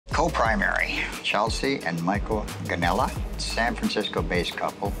Co-primary, Chelsea and Michael Ganella, San Francisco-based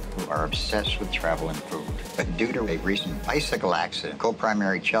couple who are obsessed with travel and food. But due to a recent bicycle accident,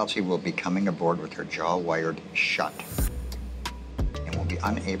 co-primary Chelsea will be coming aboard with her jaw wired shut and will be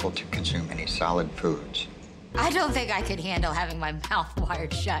unable to consume any solid foods. I don't think I could handle having my mouth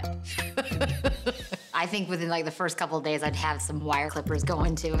wired shut. I think within like the first couple of days, I'd have some wire clippers go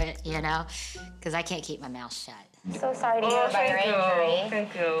into it, you know? Because I can't keep my mouth shut. So sorry to hear about your injury.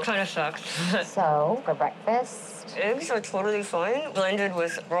 Thank you. Kind of sucks. So, for breakfast? Eggs are totally fine, blended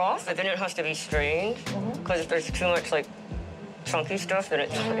with broth, but then it has to be strained. Because if there's too much, like, chunky stuff, then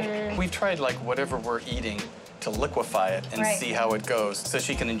it's like... We've tried, like, whatever we're eating to liquefy it and see how it goes so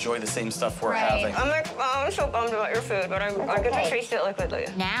she can enjoy the same stuff we're having. I'm like, oh, I'm so bummed about your food, but I get to taste it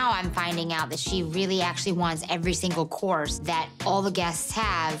liquidly. Now I'm finding out that she really actually wants every single course that all the guests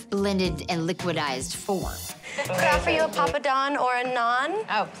have blended and liquidized for. Could I offer you a papadon or a naan?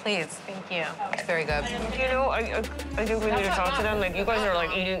 Oh, please. Thank you. It's very good. You know, I think we need to talk to them. Like, you guys are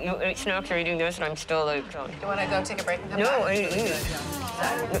like eating, you eat snacks or eating this, and I'm still like, Do you want to go take a break and come no, back? I didn't eat.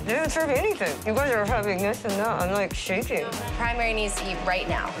 They didn't serve me anything. You guys are having this and that. I'm like shaking. Primary needs to eat right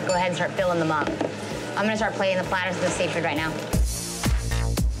now. Go ahead and start filling them up. I'm gonna start plating the platters with the seafood right now.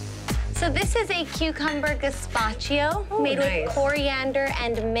 So this is a cucumber gazpacho made with coriander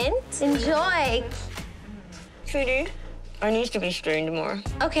and mint. Enjoy. Sweetie, I need to be strained more.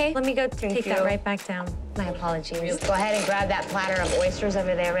 Okay, let me go take that you. right back down. My apologies. Go ahead and grab that platter of oysters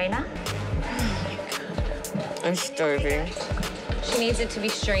over there, Reina. I'm starving. She needs it to be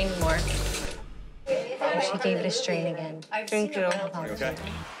strained more. She gave it a strain again. Thank you. Okay.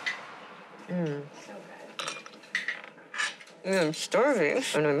 Yeah, I'm starving,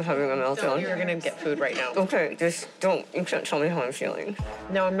 and I'm having a meltdown. You're gonna get food right now. Okay, just don't. You can't tell me how I'm feeling.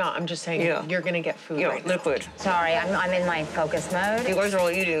 No, I'm not. I'm just saying you're gonna get food Yeah, right now. liquid. Sorry, I'm in my focus mode. You guys are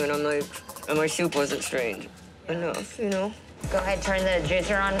all eating, and I'm like, and my soup wasn't strained enough, you know? Go ahead, turn the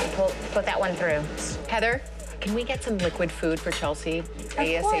juicer on, put that one through. Heather, can we get some liquid food for Chelsea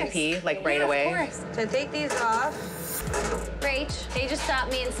ASAP, like right away? Of course. So take these off. Rach, they just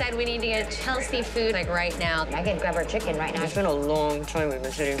stopped me and said we need to get Chelsea food like right now. I can grab our chicken right now. It's been a long time we've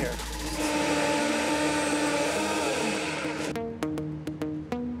been sitting here.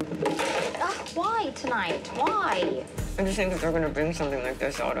 Why tonight? Why? I just think if they're gonna bring something like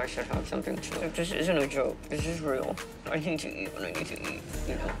this out, I should have something too. This isn't a joke. This is real. I need to eat when I need to eat,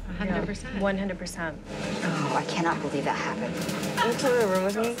 you know? 100%. 100%. Oh, I cannot believe that happened. Can you come in the room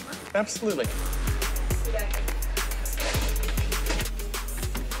with me? Absolutely.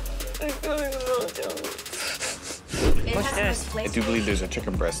 I'm having a meltdown. What's this? I do believe there's a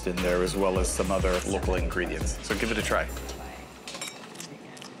chicken breast in there as well as some other local ingredients. So give it a try.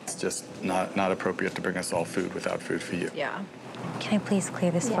 It's just not appropriate to bring us all food without food for you. Yeah. Can I please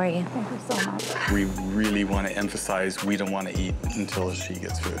clear this for you? Thank you so much. We really want to emphasize we don't want to eat until she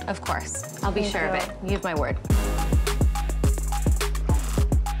gets food. Of course. I'll be sure of it. You have my word.